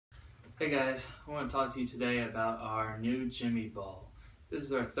Hey guys, I want to talk to you today about our new Jimmy Ball. This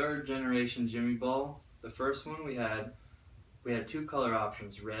is our third generation Jimmy Ball. The first one we had two color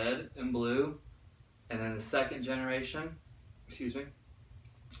options, red and blue, and then the second generation,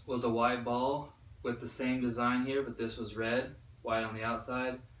 was a white ball with the same design here, but this was red, white on the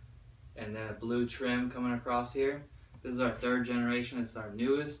outside, and then a blue trim coming across here. This is our third generation. It's our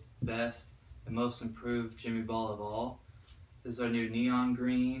newest, best, and most improved Jimmy Ball of all. This is our new neon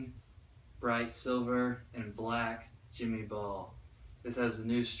green, bright silver, and black Jimmy Ball. This has a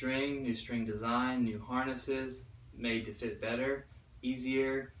new string design, new harnesses, made to fit better,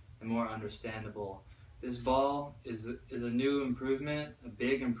 easier, and more understandable. This ball is a new improvement, a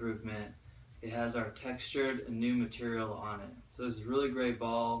big improvement. It has our textured and new material on it. So it's a really great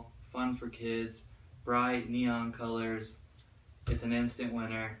ball, fun for kids, bright neon colors. It's an instant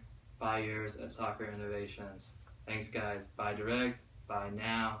winner. Buy yours at Soccer Innovations. Thanks guys. Buy direct, buy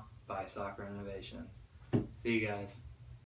now, buy Soccer Innovations. See you guys.